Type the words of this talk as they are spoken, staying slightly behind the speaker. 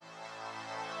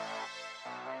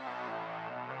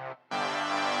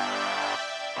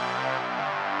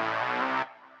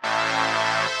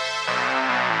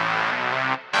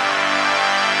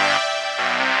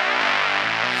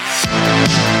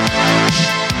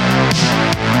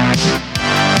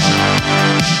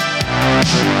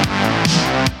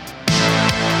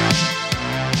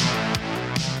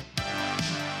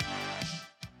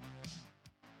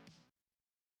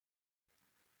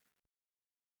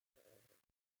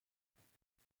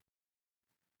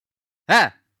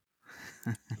Ah!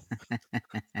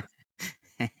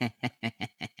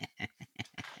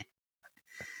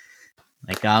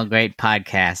 Like all great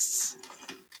podcasts,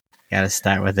 gotta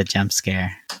start with a jump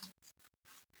scare.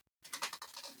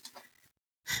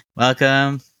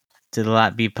 Welcome to the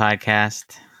Lot B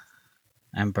podcast.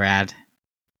 I'm Brad.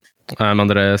 I'm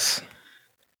Andres.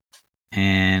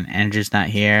 And Andrew's not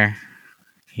here.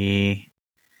 He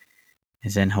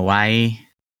is in Hawaii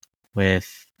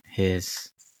with his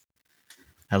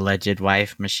alleged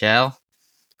wife, Michelle.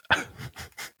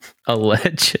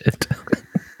 Alleged.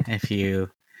 If you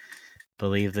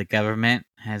believe the government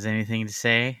has anything to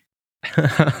say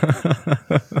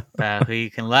about who you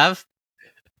can love.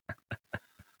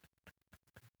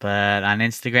 But on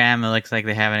Instagram, it looks like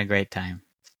they're having a great time.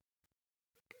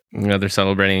 You know, they're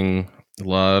celebrating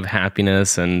love,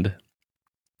 happiness, and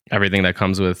everything that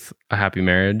comes with a happy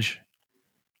marriage.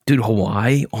 Dude,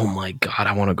 Hawaii? Oh my God,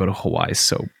 I want to go to Hawaii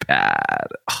so bad.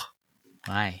 Ugh.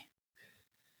 Why?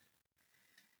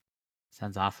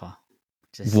 Sounds awful.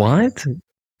 Just what? Saying.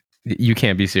 You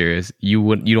can't be serious. You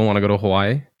don't want to go to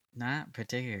Hawaii? Not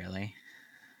particularly.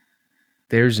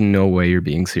 There's no way you're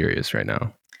being serious right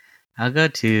now. I'll go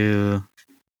to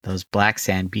those black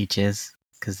sand beaches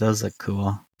because those look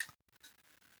cool.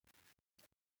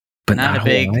 But not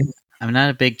Hawaii? I'm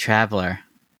not a big traveler.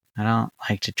 I don't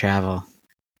like to travel.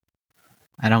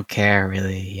 I don't care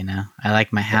really, you know. I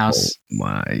like my house. Oh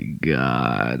my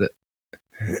God.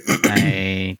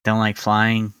 I don't like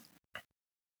flying.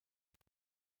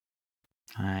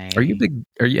 Are you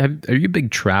a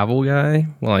big travel guy?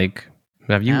 Like,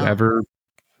 have you ever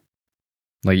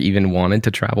like even wanted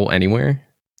to travel anywhere?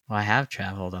 Well, I have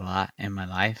traveled a lot in my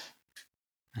life.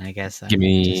 I guess. Give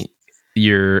me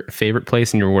your favorite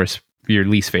place and your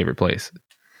least favorite place.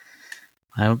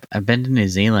 I've been to New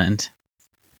Zealand.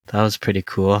 That was pretty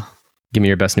cool. Give me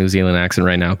your best New Zealand accent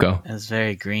right now. Go. It was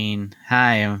very green.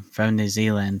 Hi, I'm from New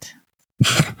Zealand.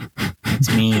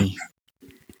 It's me.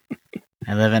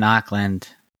 I live in Auckland.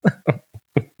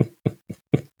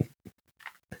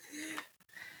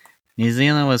 New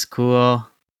Zealand was cool.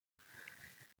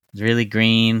 It was really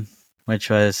green, which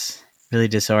was really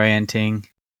disorienting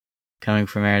coming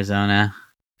from Arizona.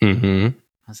 Mm-hmm.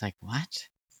 I was like, what?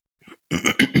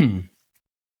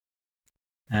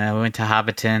 We went to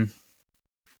Hobbiton,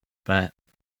 but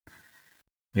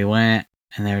we went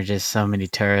and there were just so many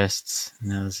tourists.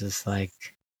 And it was just like,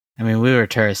 I mean, we were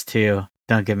tourists too,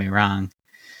 don't get me wrong.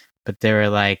 But they were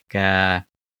like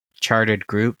chartered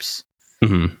groups.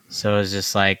 Mm-hmm. So it was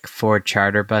just like 4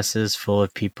 charter buses full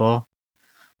of people.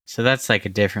 So that's like a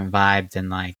different vibe than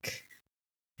like,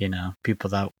 you know, people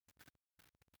that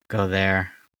go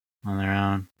there on their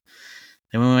own.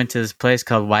 Then we went to this place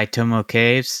called Waitomo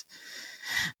Caves,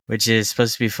 which is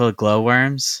supposed to be full of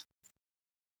glowworms,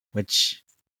 which,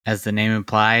 as the name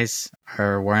implies,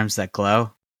 are worms that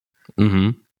glow.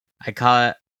 Mm-hmm.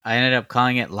 I ended up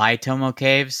calling it Laitomo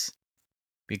Caves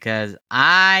because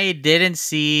I didn't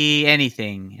see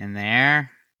anything in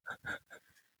there.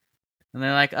 And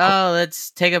they're like, oh,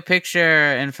 let's take a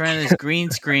picture in front of this green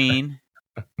screen.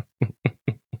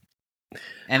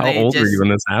 And how old were you when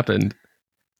this happened?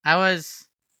 I was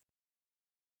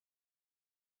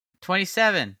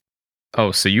 27.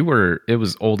 Oh, so it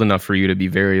was old enough for you to be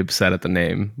very upset at the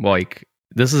name. Like,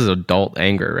 this is adult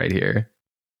anger right here.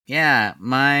 Yeah,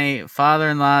 my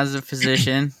father-in-law is a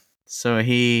physician, so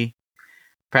he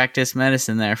practiced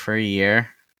medicine there for a year.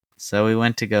 So we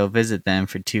went to go visit them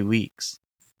for 2 weeks.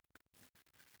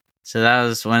 So that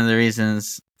was one of the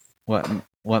reasons what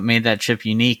made that trip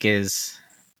unique is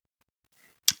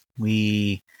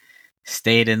we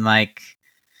stayed in like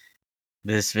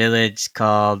this village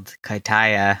called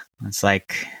Kaitaia. It's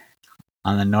like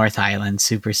on the North Island,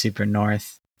 super, super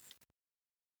north.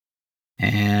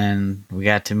 And we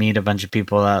got to meet a bunch of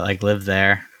people that like live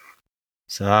there.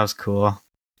 So that was cool.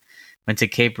 Went to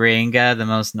Cape Reinga, the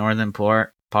most northern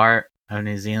part of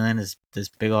New Zealand, is this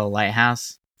big old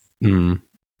lighthouse. Mm.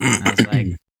 And I was like,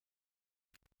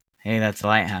 hey, that's a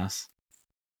lighthouse.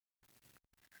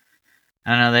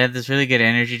 I don't know, they had this really good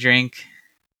energy drink.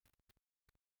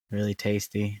 Really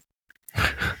tasty.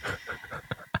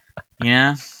 You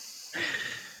know?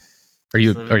 Are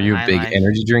you a big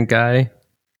energy drink guy?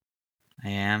 I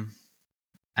am.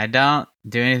 I don't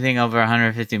do anything over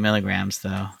 150 milligrams, though,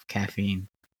 of caffeine.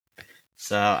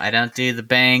 So I don't do the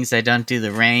bangs. I don't do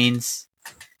the rains.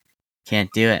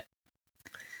 Can't do it.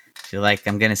 Feel like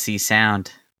I'm going to see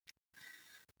sound.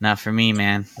 Not for me,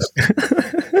 man.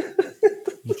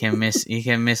 You can miss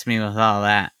me with all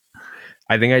that.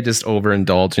 I think I just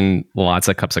overindulge in lots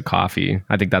of cups of coffee.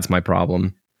 I think that's my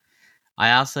problem.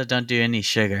 I also don't do any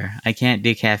sugar. I can't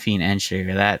do caffeine and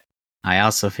sugar. That I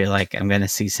also feel like I'm going to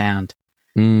see sound.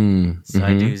 Mm, So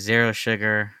I do 0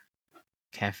 sugar,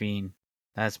 caffeine.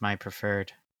 That's my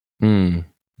preferred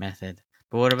method.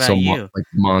 But what about you? Like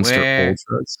Monster Where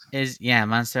Ultras.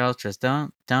 Monster Ultras.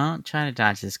 Don't try to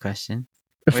dodge this question.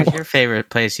 Where's your favorite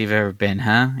place you've ever been,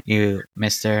 huh? You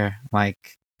Mr.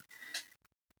 like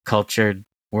cultured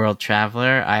world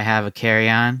traveler. I have a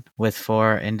carry-on with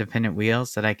 4 independent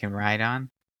wheels that I can ride on.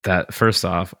 That first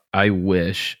off, I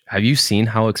wish. Have you seen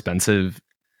how expensive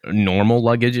normal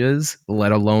luggage is,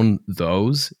 let alone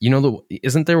those? You know,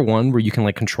 isn't there one where you can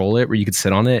like control it, where you could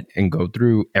sit on it and go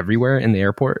through everywhere in the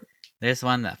airport? There's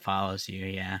one that follows you,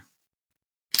 yeah.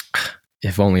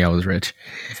 If only I was rich.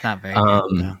 It's not very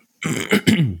good though.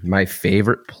 My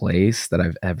favorite place that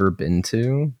I've ever been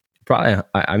to, probably,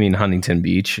 I mean, Huntington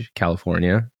Beach,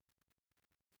 California.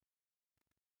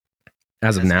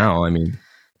 As of now, I mean,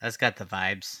 that's got the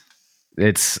vibes.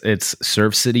 It's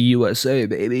Surf City, USA,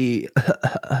 baby.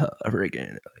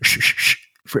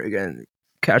 friggin'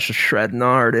 catch a shred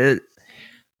nard it.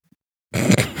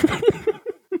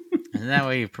 Isn't that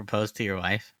where you proposed to your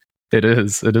wife? It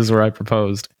is. It is where I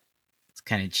proposed. It's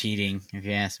kind of cheating, if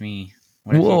you ask me.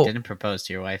 What if you didn't propose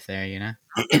to your wife there, you know?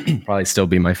 Probably still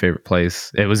be my favorite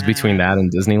place. It was between that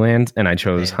and Disneyland, and I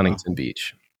chose Huntington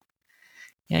Beach.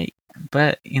 Yeah,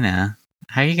 but, you know,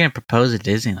 how are you going to propose at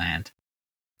Disneyland?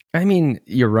 I mean,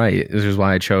 you're right. This is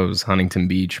why I chose Huntington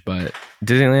Beach, but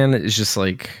Disneyland is just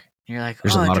like... You're like,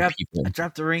 there's a lot of people. I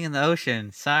dropped the ring in the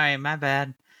ocean. Sorry, my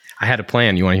bad. I had a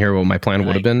plan. You want to hear what my plan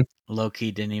would have been? Low-key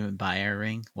didn't even buy a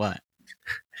ring. What?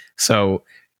 So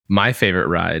my favorite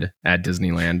ride at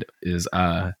Disneyland is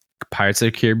Pirates of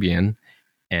the Caribbean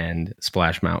and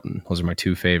Splash Mountain. Those are my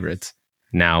 2 favorites.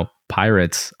 Now,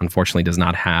 Pirates, unfortunately, does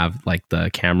not have like the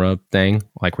camera thing,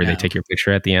 like where they take your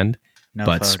picture at the end.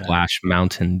 But photo. Splash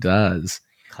Mountain does.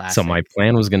 Classic. So my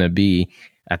plan was going to be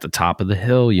at the top of the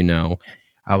hill, you know,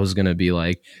 I was going to be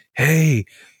like, hey,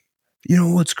 you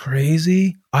know what's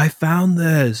crazy? I found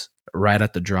this right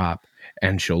at the drop.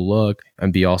 And she'll look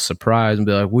and be all surprised and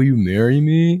be like, will you marry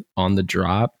me on the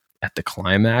drop at the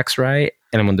climax, right?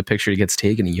 And when the picture gets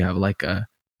taken, you have like a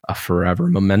forever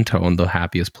memento in the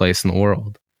happiest place in the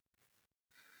world.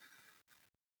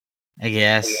 I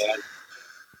guess.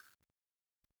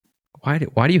 Why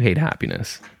do you hate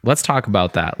happiness? Let's talk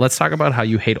about that. Let's talk about how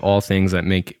you hate all things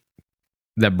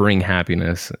that bring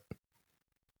happiness.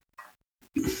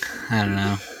 I don't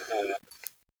know.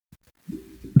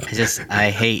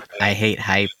 I hate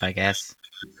hype, I guess.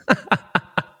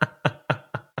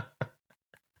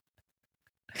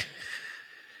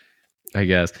 I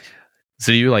guess.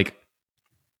 So you like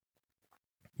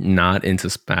not into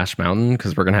Splash Mountain?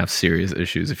 Because we're gonna have serious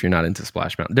issues if you're not into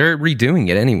Splash Mountain. They're redoing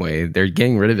it anyway. They're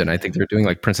getting rid of it. I think they're doing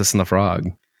like Princess and the Frog.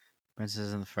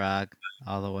 Princess and the Frog,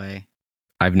 all the way.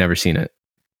 I've never seen it.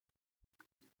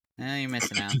 You're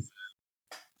missing out.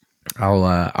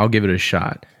 I'll give it a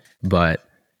shot. But,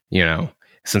 you know,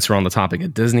 since we're on the topic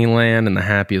of Disneyland and the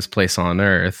happiest place on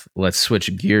earth, let's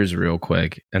switch gears real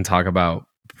quick and talk about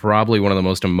probably one of the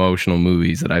most emotional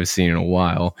movies that I've seen in a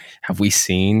while. Have you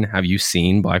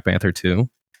seen Black Panther 2?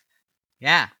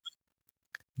 Yeah.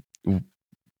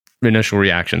 Initial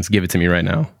reactions. Give it to me right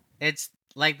now. It's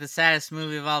like the saddest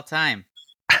movie of all time.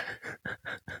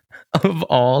 Of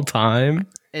all time?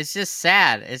 It's just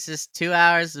sad. It's just 2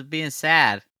 hours of being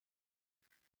sad.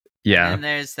 Yeah. And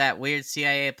there's that weird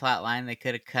CIA plot line they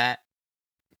could have cut.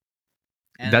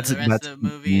 And that's the rest of the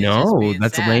movie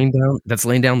that's sad.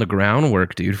 laying down the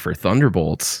groundwork, dude, for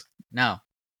Thunderbolts. No,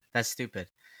 that's stupid.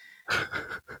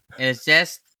 It's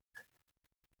just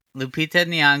Lupita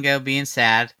Nyong'o being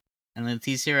sad and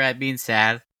Leticia Wright being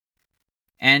sad.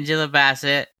 Angela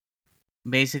Bassett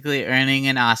basically earning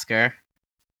an Oscar.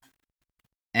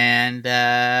 And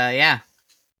yeah.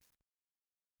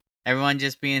 Everyone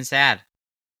just being sad.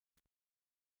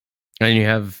 And you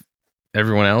have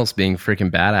everyone else being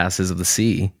freaking badasses of the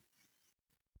sea.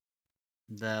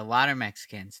 The water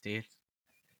Mexicans, dude.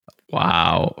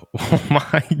 Wow. Oh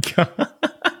my God.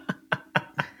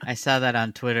 I saw that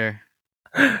on Twitter.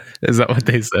 Is that what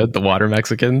they said? The water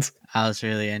Mexicans? I was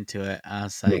really into it. I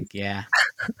was like, yeah.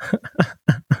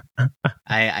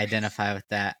 I identify with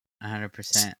that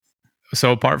 100%.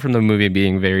 So apart from the movie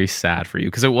being very sad for you,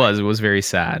 because it was very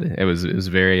sad. It was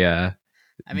very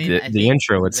I mean, the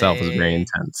intro itself was very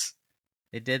intense.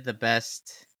 They did the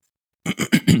best.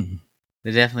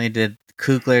 They definitely did.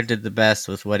 Coogler did the best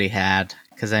with what he had.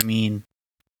 Because, I mean,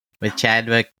 with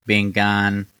Chadwick being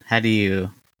gone, how do you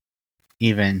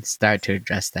even start to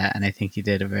address that? And I think he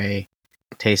did a very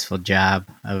tasteful job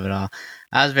of it all.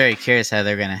 I was very curious how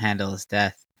they're going to handle his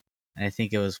death. And I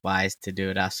think it was wise to do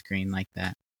it off screen like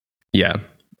that. Yeah.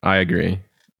 I agree.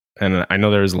 And I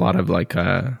know there's a lot of like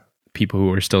people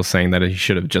who are still saying that he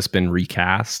should have just been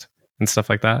recast and stuff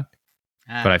like that.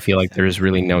 I But I don't feel think like so. there's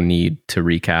really no need to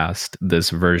recast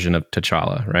this version of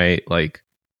T'Challa, right? Like,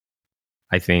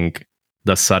 I think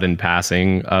the sudden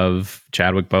passing of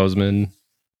Chadwick Boseman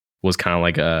was kind of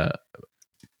like a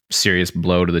serious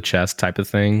blow to the chest type of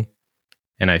thing.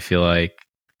 And I feel like,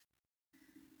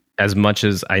 as much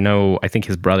as I know, I think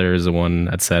his brother is the one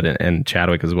that said, and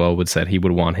Chadwick as well would said he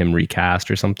would want him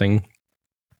recast or something.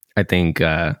 I think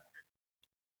it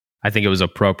was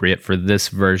appropriate for this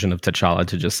version of T'Challa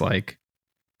to just like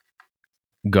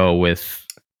go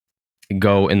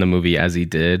in the movie as he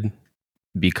did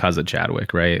because of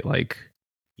Chadwick, right? Like,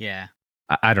 Yeah.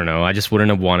 I don't know. I just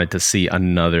wouldn't have wanted to see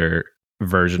another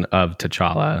version of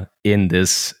T'Challa in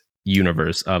this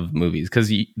universe of movies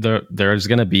because there's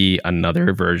going to be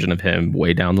another version of him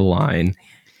way down the line.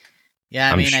 Yeah,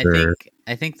 I I'm mean, sure.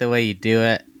 I think the way you do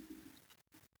it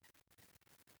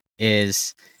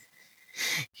is,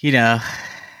 you know,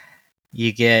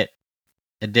 you get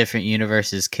a different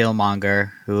universe's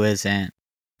Killmonger who isn't,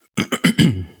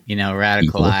 Evil.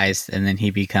 radicalized, and then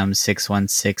he becomes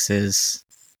 616's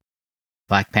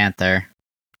Black Panther,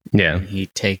 Yeah. and he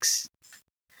takes.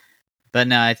 But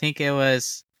no, I think it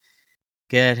was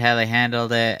good how they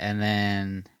handled it, and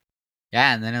then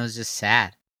it was just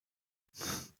sad.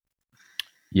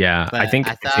 Yeah. But I I think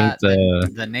thought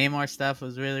the Namor stuff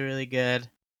was really, really good.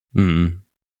 mm,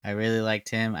 I really liked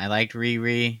him. I liked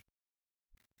Riri.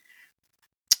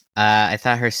 I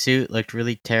thought her suit looked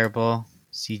really terrible,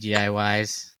 CGI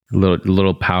wise.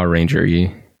 little Power Ranger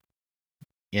y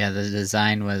Yeah, the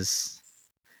design was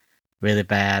really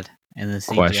bad, and the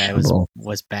CGI questionable.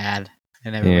 was bad,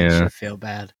 and everybody Yeah. should feel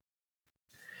bad.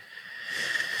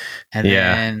 And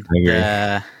Yeah. then I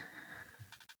agree.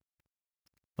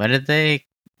 what did they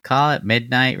call it?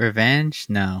 Midnight Revenge?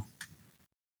 No,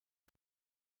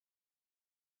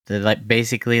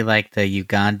 basically like the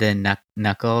Ugandan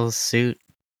Knuckles suit.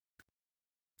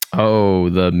 Oh,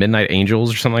 the Midnight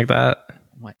Angels or something like that.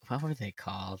 What were they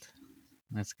called?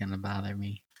 That's gonna bother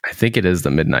me. I think it is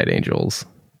the Midnight Angels.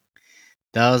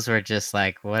 Those were just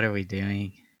like, what are we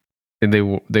doing? And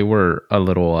they were a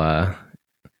little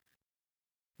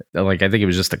like I think it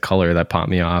was just the color that caught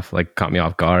me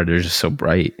off guard. They're just so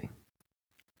bright.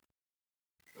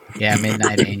 Yeah,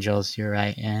 Midnight Angels. You're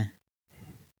right. Yeah,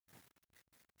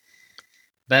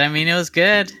 but I mean, it was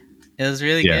good. It was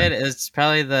really good. It was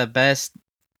probably the best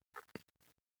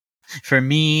for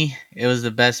me. It was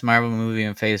the best Marvel movie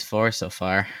in Phase 4 so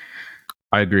far.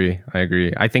 I agree.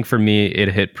 I think for me it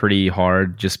hit pretty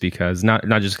hard just because not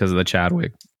just because of the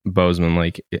Chadwick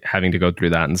Boseman having to go through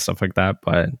that and stuff like that,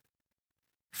 but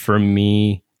for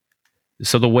me,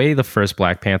 so the way the first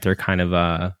Black Panther kind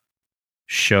of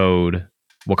showed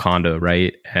Wakanda,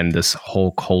 right, and this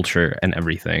whole culture and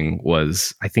everything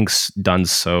was, I think, done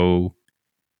so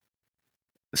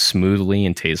smoothly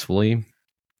and tastefully.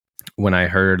 When I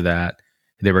heard that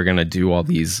they were going to do all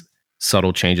these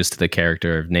subtle changes to the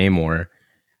character of Namor,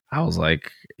 I was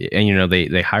like, and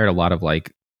they hired a lot of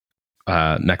like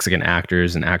Mexican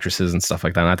actors and actresses and stuff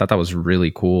like that. And I thought that was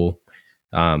really cool.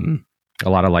 A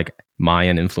lot of like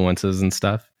Mayan influences and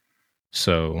stuff.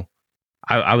 So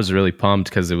I was really pumped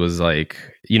because it was like,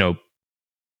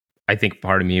 I think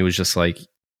part of me was just like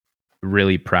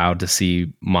really proud to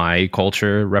see my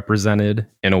culture represented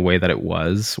in a way that it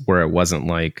was, where it wasn't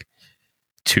like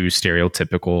too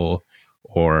stereotypical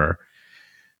or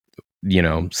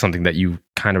something that you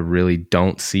kind of really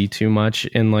don't see too much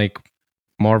in like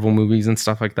Marvel movies and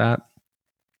stuff like that.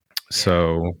 Yeah.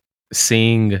 So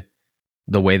seeing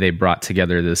the way they brought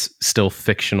together this still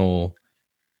fictional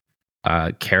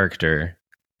character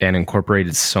and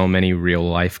incorporated so many real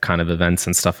life kind of events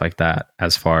and stuff like that,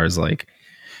 as far as like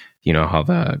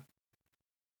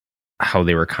how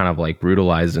they were kind of like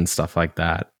brutalized and stuff like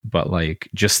that, but like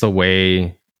just the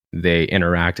way they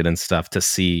interacted and stuff, to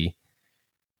see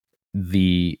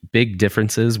the big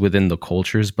differences within the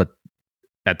cultures, but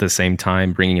at the same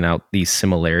time bringing out these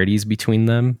similarities between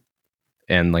them,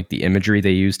 and like the imagery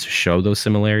they used to show those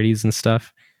similarities and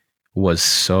stuff was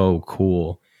so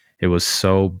cool. It was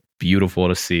so beautiful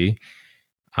to see.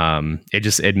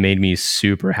 It made me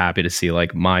super happy to see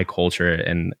like my culture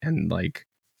and like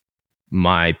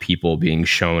my people being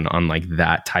shown on like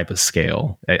that type of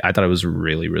scale. I thought it was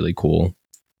really, really cool.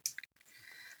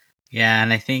 Yeah,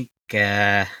 and I think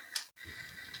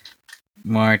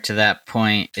more to that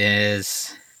point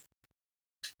is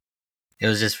it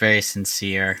was just very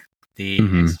sincere, the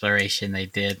exploration they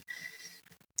did.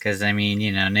 Because, I mean,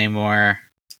 Namor,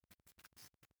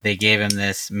 they gave him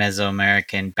this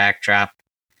Mesoamerican backdrop,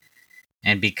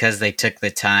 And because they took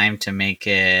the time to make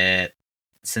it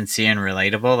sincere and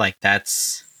relatable, like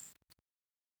that's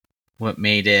what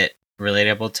made it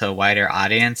relatable to a wider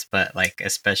audience, but like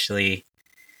especially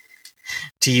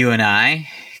to you and I,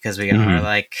 because we are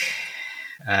like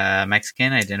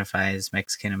Mexican, identify as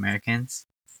Mexican Americans.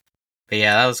 But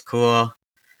yeah, that was cool.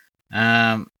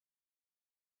 The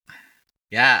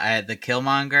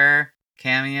Killmonger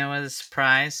cameo was a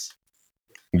surprise.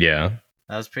 Yeah.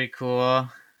 That was pretty cool.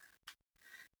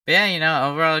 But yeah,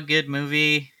 overall a good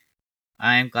movie.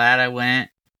 I am glad I went.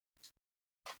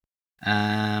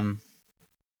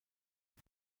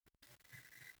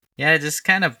 Yeah, just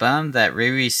kind of bummed that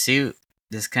Riri's suit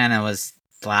just kind of was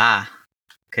blah,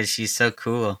 because she's so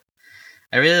cool.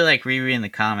 I really like Riri in the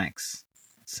comics,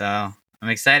 so I'm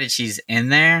excited she's in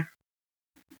there,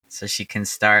 so she can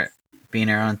start being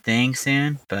her own thing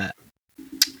soon. But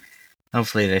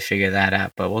hopefully they figure that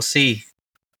out. But we'll see.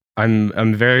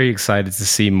 I'm very excited to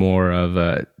see more of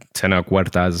Tenoch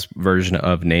Huerta's version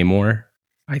of Namor.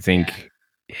 I think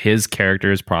his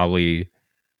character is probably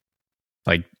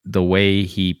like the way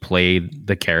he played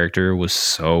the character was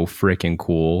so freaking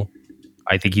cool.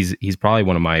 I think he's probably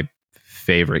one of my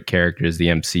favorite characters the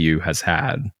MCU has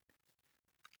had.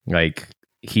 Like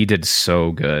he did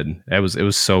so good. It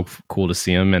was so cool to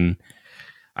see him. And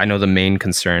I know the main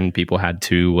concern people had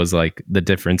too was like the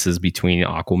differences between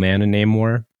Aquaman and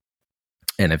Namor,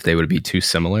 and if they would be too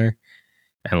similar.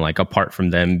 And like apart from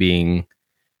them being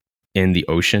in the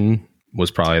ocean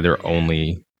was probably their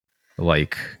only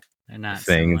like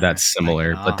thing that's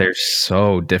similar, but they're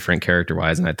so different character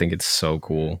wise, and I think it's so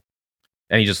cool.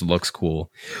 And he just looks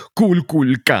cool. Cool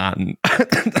Khan.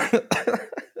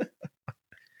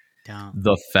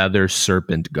 The feather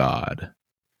serpent god.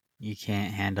 You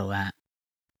can't handle that.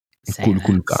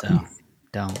 Cool Khan. So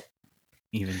don't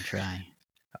even try.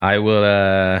 I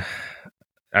will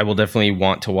definitely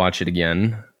want to watch it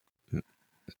again.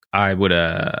 I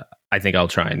think I'll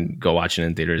try and go watch it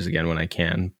in theaters again when I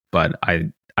can. But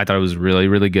I thought it was really,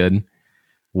 really good. It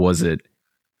was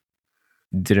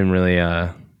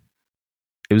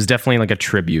definitely like a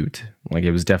tribute. Like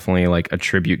it was definitely like a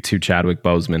tribute to Chadwick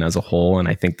Boseman as a whole. And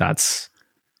I think that's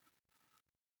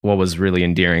what was really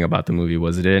endearing about the movie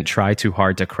was it didn't try too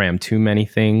hard to cram too many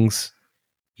things.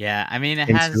 Yeah, I mean it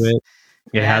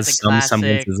has some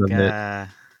semblances of it.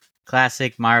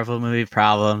 Classic Marvel movie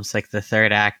problems. Like the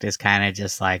third act is kind of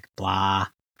just like blah.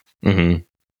 Mm-hmm.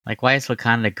 Like why is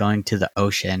Wakanda going to the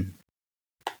ocean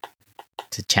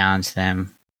to challenge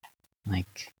them?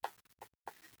 Like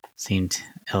seemed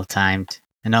ill-timed,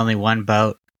 and only one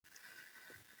boat.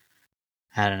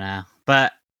 I don't know,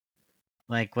 but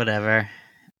like whatever.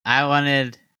 I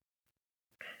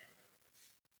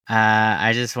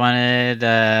just wanted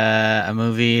a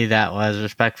movie that was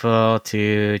respectful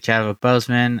to Chadwick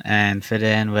Boseman and fit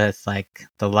in with like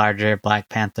the larger Black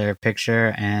Panther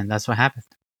picture, and that's what happened.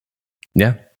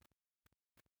 Yeah.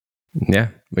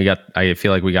 I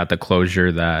feel like we got the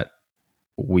closure that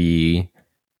we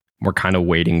were kind of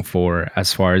waiting for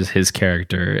as far as his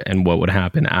character and what would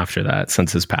happen after that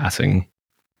since his passing.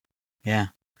 Yeah.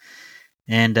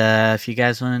 And if you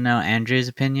guys want to know Andrew's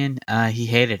opinion, he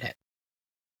hated it.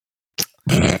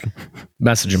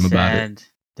 Message him about it.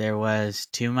 There was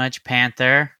too much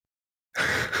Panther,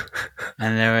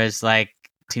 and there was like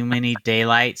too many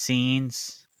daylight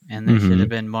scenes, and there should have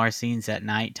been more scenes at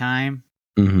nighttime.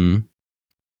 Mm-hmm.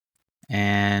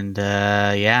 And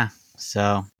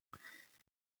so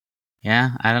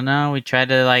I don't know. We tried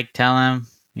to like tell him,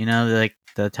 like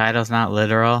the title's not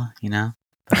literal, but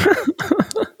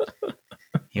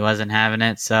he wasn't having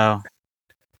it, so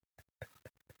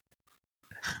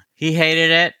he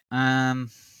hated it.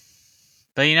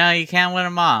 But you can't win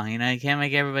them all. You can't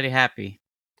make everybody happy.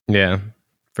 Yeah,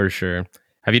 for sure.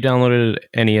 Have you downloaded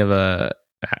any of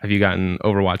have you gotten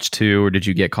Overwatch 2 or did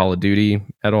you get Call of Duty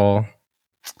at all?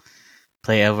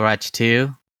 Play Overwatch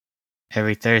 2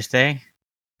 every Thursday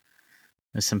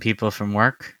with some people from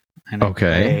work. And I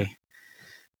play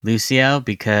Lucio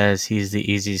because he's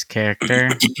the easiest character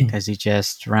because you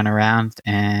just run around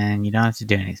and you don't have to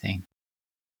do anything.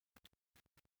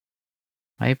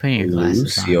 Why are you putting your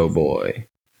glasses on? Lucio boy.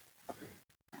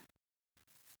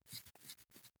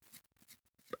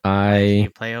 You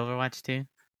play Overwatch 2?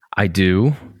 I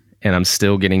do, and I'm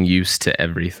still getting used to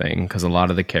everything because a lot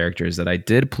of the characters that I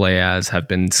did play as have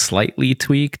been slightly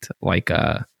tweaked. Like,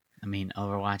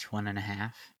 Overwatch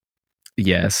 1.5.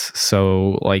 Yes,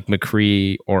 so like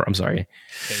McCree, or I'm sorry,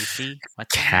 Casey.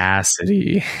 What's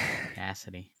Cassidy.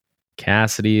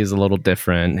 Cassidy is a little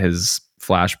different. His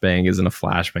flashbang isn't a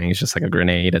flashbang; it's just like a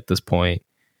grenade at this point.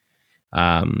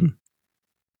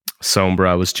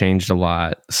 Sombra was changed a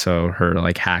lot, so her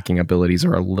like hacking abilities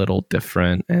are a little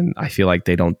different, and I feel like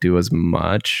they don't do as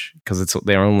much because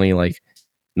they're only like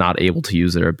not able to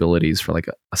use their abilities for like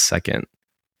a second.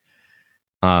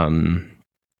 Um,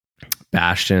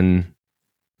 Bastion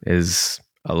is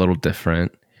a little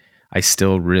different. I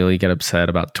still really get upset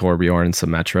about Torbjorn and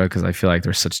Symmetra because I feel like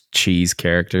they're such cheese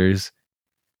characters.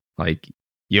 Like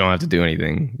you don't have to do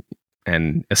anything,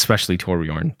 and especially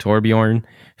Torbjorn,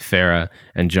 Farah,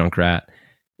 and Junkrat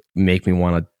make me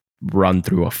want to run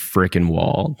through a freaking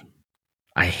wall.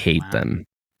 I hate them.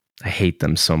 I hate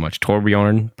them so much.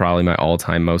 Torbjorn, probably my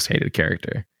all-time most hated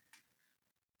character.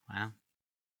 Wow.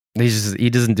 He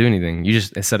doesn't do anything. You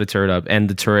just set a turret up, and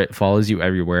the turret follows you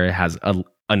everywhere. It has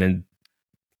an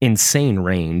insane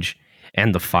range,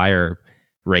 and the fire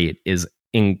rate is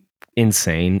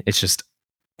insane. It's just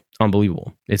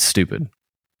unbelievable. It's stupid.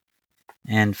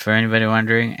 And for anybody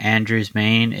wondering, Andrew's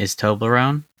main is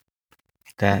Toblerone.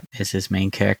 That is his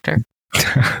main character.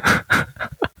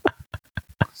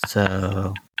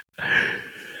 So,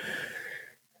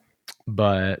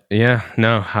 but yeah,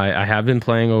 no, I have been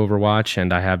playing Overwatch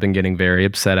and I have been getting very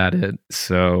upset at it.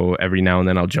 So every now and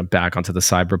then I'll jump back onto the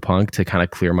Cyberpunk to kind of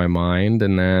clear my mind,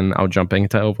 and then I'll jump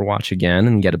into Overwatch again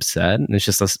and get upset. And it's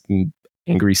just this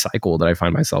angry cycle that I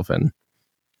find myself in.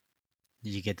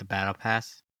 did you get the battle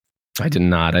pass? I did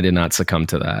not succumb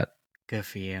to that. Good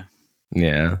for you.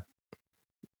 Yeah.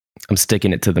 I'm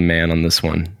sticking it to the man on this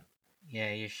one.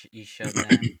 Yeah, you showed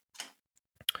that.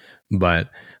 But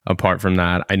apart from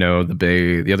that, I know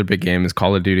the other big game is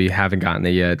Call of Duty. Haven't gotten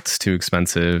it yet. It's too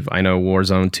expensive. I know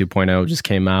Warzone 2.0 just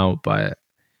came out, but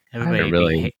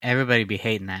everybody be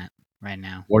hating that right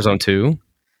now. Warzone 2?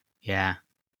 Yeah.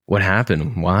 What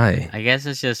happened? Why? I guess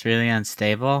it's just really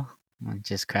unstable. It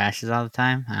just crashes all the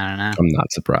time. I don't know. I'm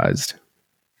not surprised.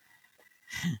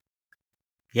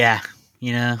 Yeah.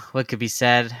 You know, what could be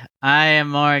said? I am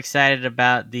more excited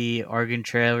about the Oregon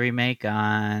Trail remake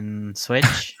on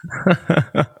Switch.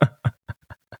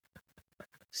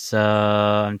 So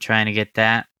I'm trying to get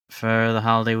that for the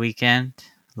holiday weekend.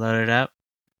 Load it up.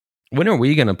 When are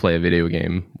we going to play a video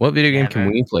game? What video game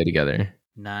can we play together?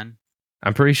 None.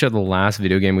 I'm pretty sure the last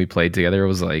video game we played together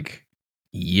was like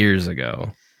years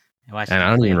ago. I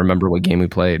don't even remember what game we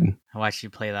played. I watched you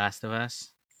play Last of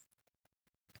Us.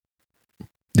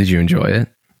 Did you enjoy it?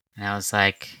 And I was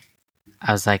like,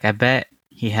 I bet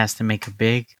he has to make a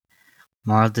big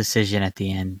moral decision at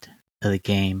the end of the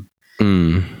game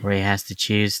where he has to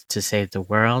choose to save the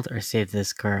world or save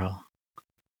this girl.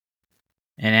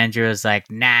 And Andrew was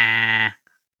like, nah.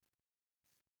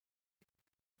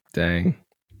 Dang.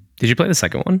 Did you play the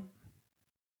second one?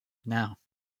 No.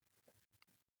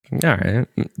 All right.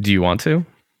 Do you want to?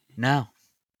 No.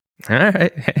 All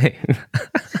right. Hey.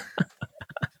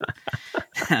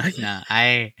 No,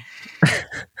 I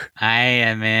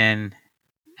am in.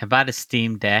 I bought a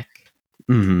Steam Deck.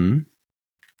 Mm-hmm.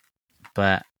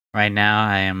 But right now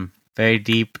I am very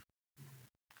deep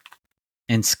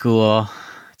in school.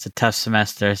 It's a tough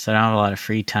semester, so I don't have a lot of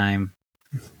free time.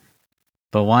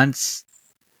 But once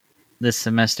this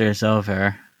semester is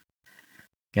over, I'm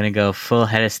gonna go full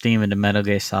head of steam into Metal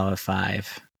Gear Solid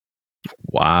 5.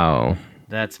 Wow.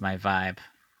 That's my vibe.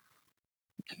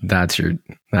 That's your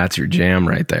jam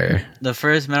right there. The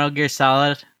first Metal Gear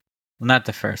Solid, well, not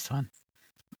the first one,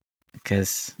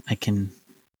 because I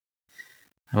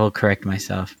will correct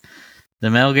myself. The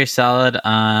Metal Gear Solid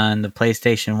on the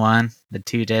PlayStation 1, the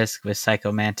 2-disc with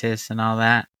Psycho Mantis and all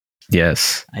that.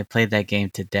 Yes. I played that game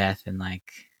to death in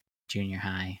like junior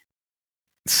high.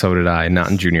 So did I. Not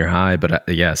in junior high, but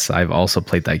yes, I've also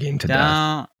played that game to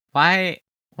death. Why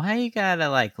you gotta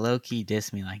like low-key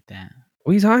diss me like that?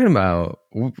 What are you talking about?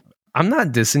 I'm not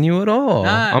dissing you at all.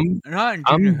 Not in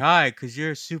junior high, because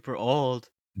you're super old.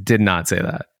 Did not say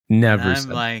that. Never and I'm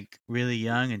said like really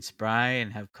young and spry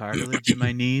and have cartilage in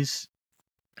my knees.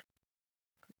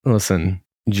 Listen,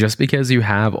 just because you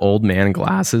have old man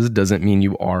glasses doesn't mean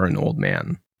you are an old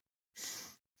man.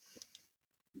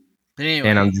 But anyway,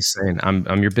 and I'm just saying,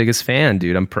 I'm your biggest fan,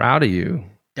 dude. I'm proud of you.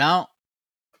 Don't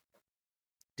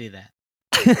do that.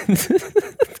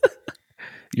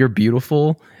 You're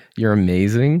beautiful. You're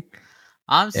amazing.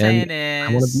 All I'm saying is,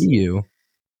 I want to be you.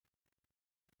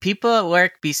 People at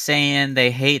work be saying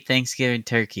they hate Thanksgiving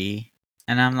turkey,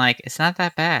 and I'm like, it's not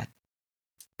that bad.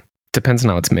 Depends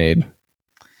on how it's made.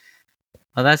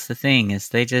 Well, that's the thing, is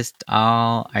they just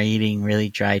all are eating really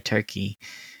dry turkey.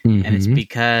 Mm-hmm. And it's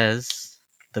because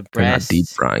the breast, deep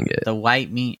frying it. The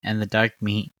white meat and the dark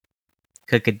meat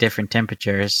cook at different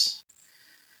temperatures.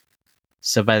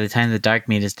 So by the time the dark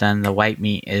meat is done, the white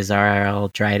meat is all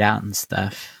dried out and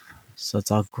stuff. So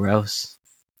it's all gross.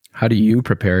 How do you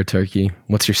prepare a turkey?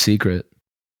 What's your secret?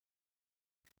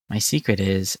 My secret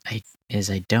is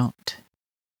I don't.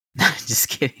 Just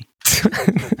kidding.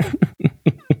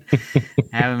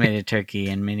 I haven't made a turkey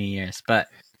in many years, but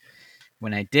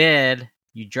when I did,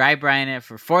 you dry brine it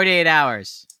for 48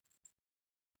 hours.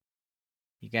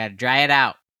 You gotta dry it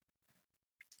out.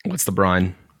 What's the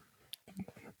brine?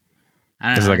 I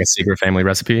don't Is it know. like a secret family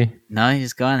recipe? No, you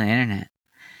just go on the internet.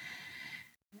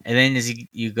 And then as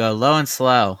you go low and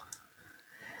slow.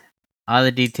 All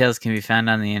the details can be found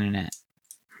on the internet.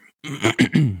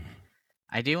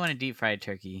 I do want a deep fried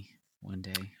turkey one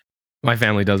day. My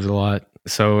family does it a lot.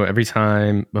 So every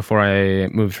time before I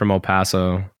moved from El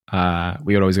Paso,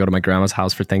 we would always go to my grandma's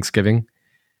house for Thanksgiving,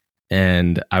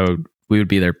 and we would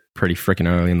be there pretty freaking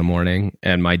early in the morning.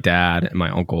 And my dad and my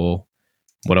uncle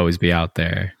would always be out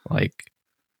there like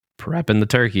prepping the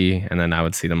turkey, and then I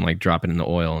would see them like drop it in the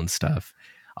oil and stuff.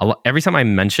 Every time I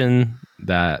mention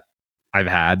that I've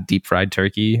had deep fried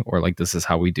turkey or like this is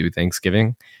how we do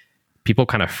Thanksgiving, people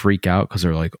kind of freak out because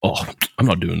they're like, oh, I'm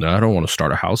not doing that. I don't want to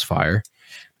start a house fire.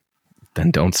 Then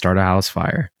don't start a house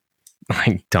fire.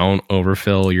 Like, don't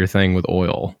overfill your thing with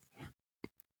oil.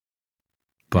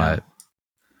 But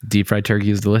deep fried turkey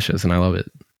is delicious and I love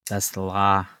it. That's the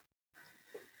law.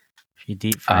 If you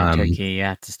deep fry turkey, you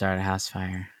have to start a house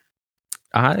fire.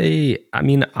 I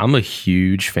mean, I'm a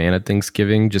huge fan of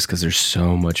Thanksgiving just because there's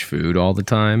so much food all the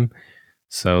time.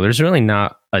 So there's really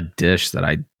not a dish that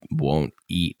I won't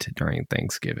eat during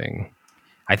Thanksgiving.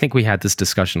 I think we had this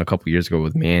discussion a couple years ago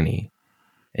with Manny,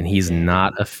 and he's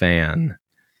not a fan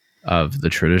of the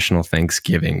traditional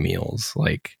Thanksgiving meals.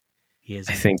 Like, I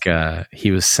think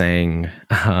he was saying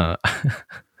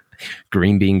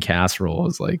green bean casserole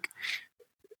is like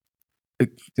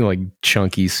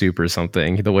chunky soup or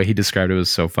something. The way he described it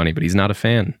was so funny, but he's not a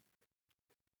fan.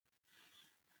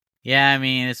 Yeah, I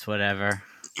mean, it's whatever.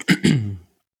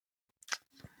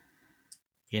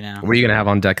 You know. What are you going to have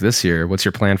on deck this year? What's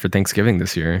your plan for Thanksgiving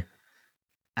this year?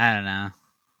 I don't know.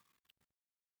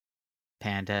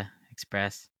 Panda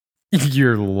Express.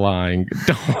 You're lying.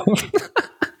 Don't.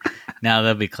 No,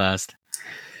 they'll be closed.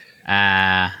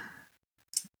 I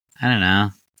don't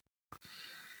know.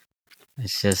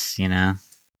 It's just,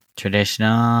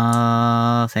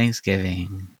 traditional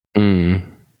Thanksgiving. With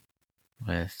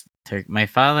my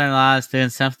father-in-law is doing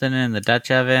something in the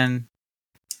Dutch oven.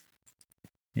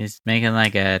 He's making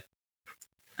like a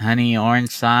honey orange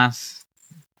sauce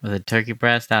with a turkey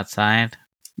breast outside.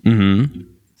 Mm-hmm.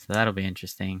 So that'll be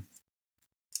interesting.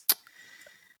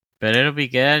 But it'll be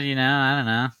good, I don't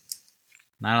know.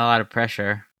 Not a lot of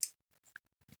pressure.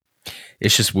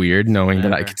 It's just weird knowing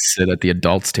that I could sit at the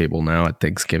adults table now at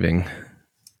Thanksgiving.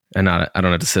 And I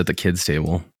don't have to sit at the kids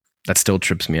table. That still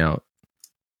trips me out.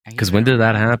 Because when did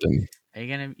that happen? Are you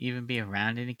going to even be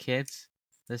around any kids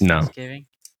this No. Thanksgiving?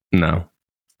 No.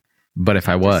 But if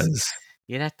I was...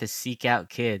 You'd have to seek out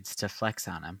kids to flex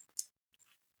on them.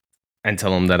 And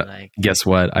tell them that, guess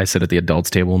what? I sit at the adults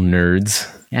table, nerds.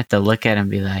 You have to look at them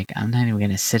and be like, I'm not even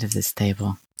going to sit at this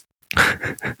table.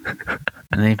 And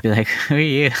they'd be like, who are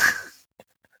you?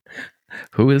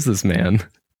 Who is this man?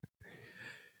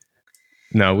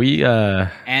 No, we...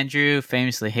 Andrew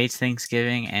famously hates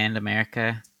Thanksgiving and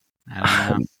America. I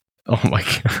don't know. Oh my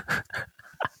God.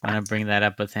 I want to bring that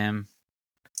up with him.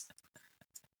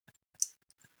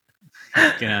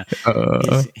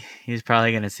 He's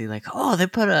probably going to see like, oh, they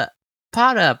put a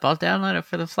pot up. I'll download it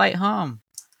for the flight home.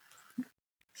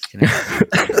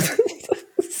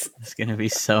 It's going to be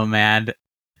so mad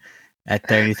at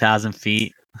 30,000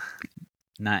 feet.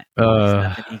 There's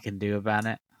nothing he can do about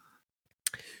it.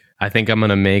 I think I'm going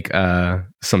to make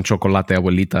some chocolate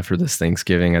abuelita for this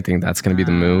Thanksgiving. I think that's going to be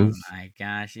the move. Oh my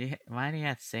gosh. Why do you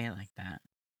have to say it like that?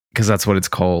 Because that's what it's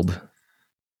called.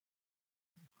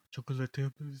 Chocolate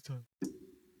abuelita.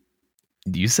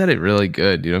 You said it really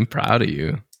good, dude. I'm proud of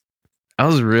you. That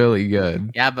was really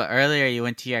good. Yeah, but earlier you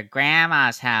went to your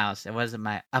grandma's house. It wasn't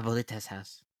my abuelita's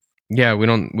house. Yeah, we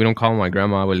don't call my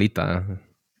grandma abuelita.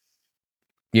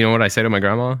 You know what I say to my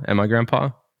grandma and my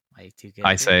grandpa? Why, too good,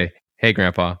 I say, hey,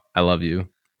 grandpa, I love you.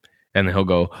 And then he'll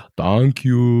go, thank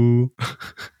you.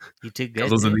 You too good?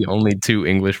 Those are the only two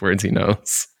English words he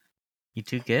knows. You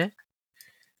too good?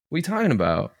 What are you talking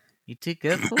about? You too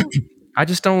good, fool? I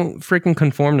just don't freaking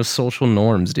conform to social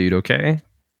norms, dude, okay?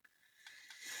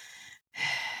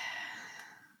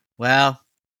 Well,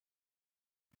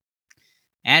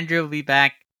 Andrew will be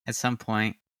back at some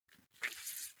point.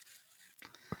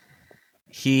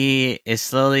 He is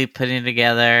slowly putting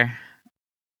together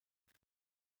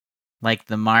like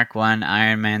the Mark I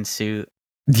Iron Man suit.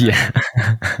 Yeah.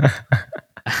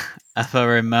 Of a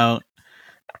remote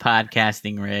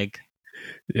podcasting rig.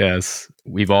 Yes,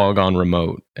 we've all gone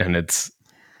remote, and it's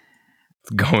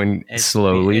going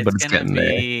slowly, but it's gonna getting there.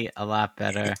 be a lot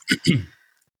better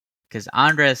because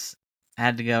Andres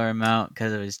had to go remote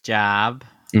because of his job,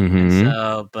 and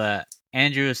so but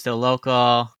Andrew is still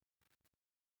local,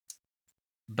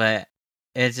 but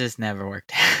it just never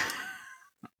worked out.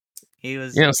 He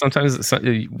was, sometimes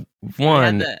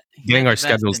getting our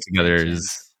schedules together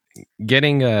is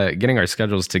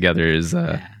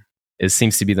it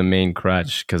seems to be the main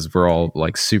crutch because we're all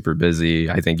like super busy.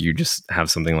 I think you just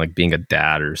have something like being a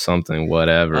dad or something,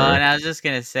 whatever. Well, and I was just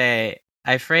gonna say,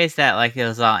 I phrased that like it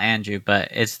was all Andrew, but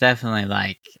it's definitely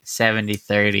like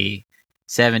 70-30,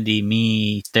 70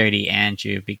 me, 30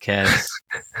 Andrew, because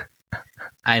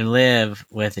I live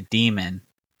with a demon.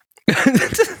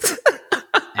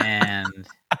 And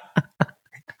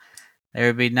there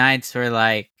would be nights where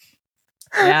like,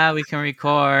 yeah, we can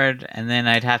record, and then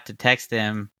I'd have to text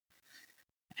him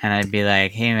and I'd be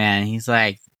like, hey man, he's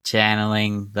like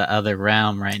channeling the other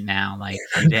realm right now, like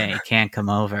he can't come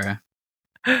over.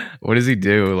 What does he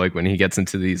do like when he gets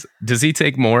into these? Does he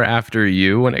take more after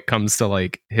you when it comes to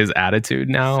like his attitude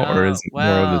now, or is it more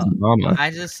of his mama?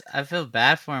 I feel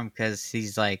bad for him because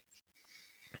he's like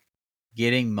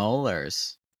getting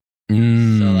molars. So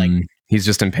like he's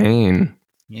just in pain.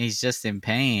 He's just in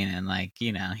pain, and like,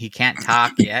 he can't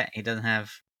talk yet. He's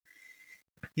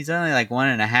only like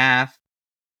 1.5.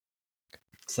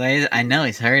 So I know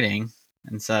he's hurting.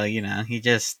 And so, he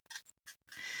just,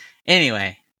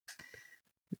 anyway.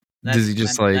 Does he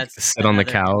just like sit on the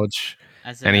couch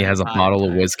and he has a bottle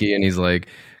of whiskey and he's like,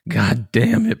 God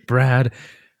damn it, Brad,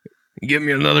 give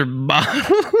me another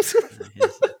bottle.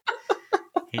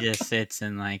 He just sits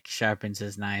and like sharpens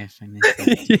his knife and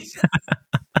he's like,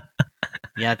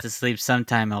 you have to sleep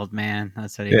sometime, old man.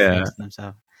 That's what he thinks to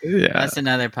himself. Yeah. That's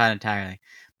another pot entirely.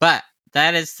 But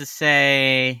that is to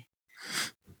say,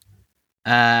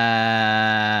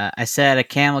 I said a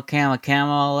camel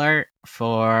alert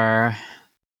for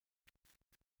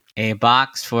a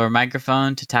box for a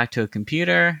microphone to talk to a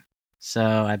computer. So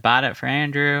I bought it for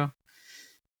Andrew.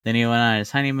 Then he went on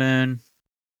his honeymoon.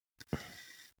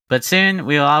 But soon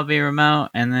we will all be remote,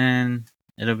 and then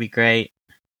it'll be great.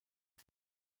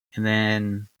 And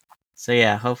then, so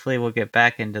yeah, hopefully we'll get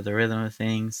back into the rhythm of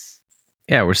things.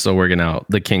 Yeah, we're still working out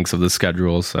the kinks of the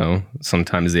schedule, so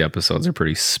sometimes the episodes are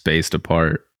pretty spaced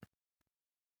apart.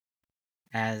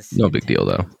 No big deal,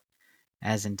 though.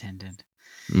 As intended.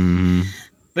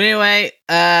 But anyway,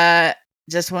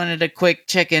 just wanted a quick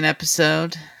check-in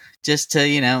episode, just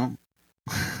to,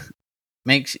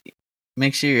 make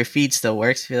sure your feed still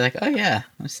works. Feel like, oh yeah,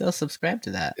 I'm still subscribed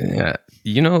to that. Yeah,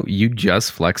 you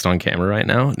just flexed on camera right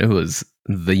now. It was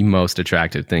the most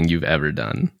attractive thing you've ever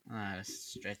done. Oh, I was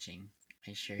stretching.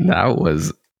 That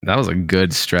was a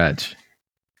good stretch.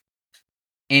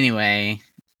 Anyway,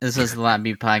 this was the Lot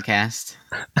B podcast.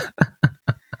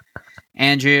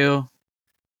 Andrew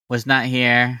was not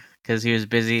here because he was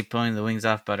busy pulling the wings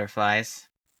off butterflies.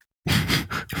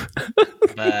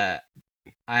 But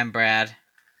I'm Brad.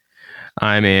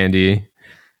 I'm Andy.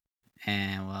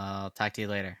 And we'll talk to you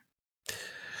later.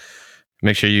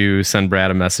 Make sure you send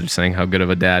Brad a message saying how good of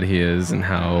a dad he is and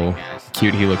how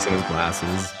cute he looks in his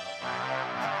glasses.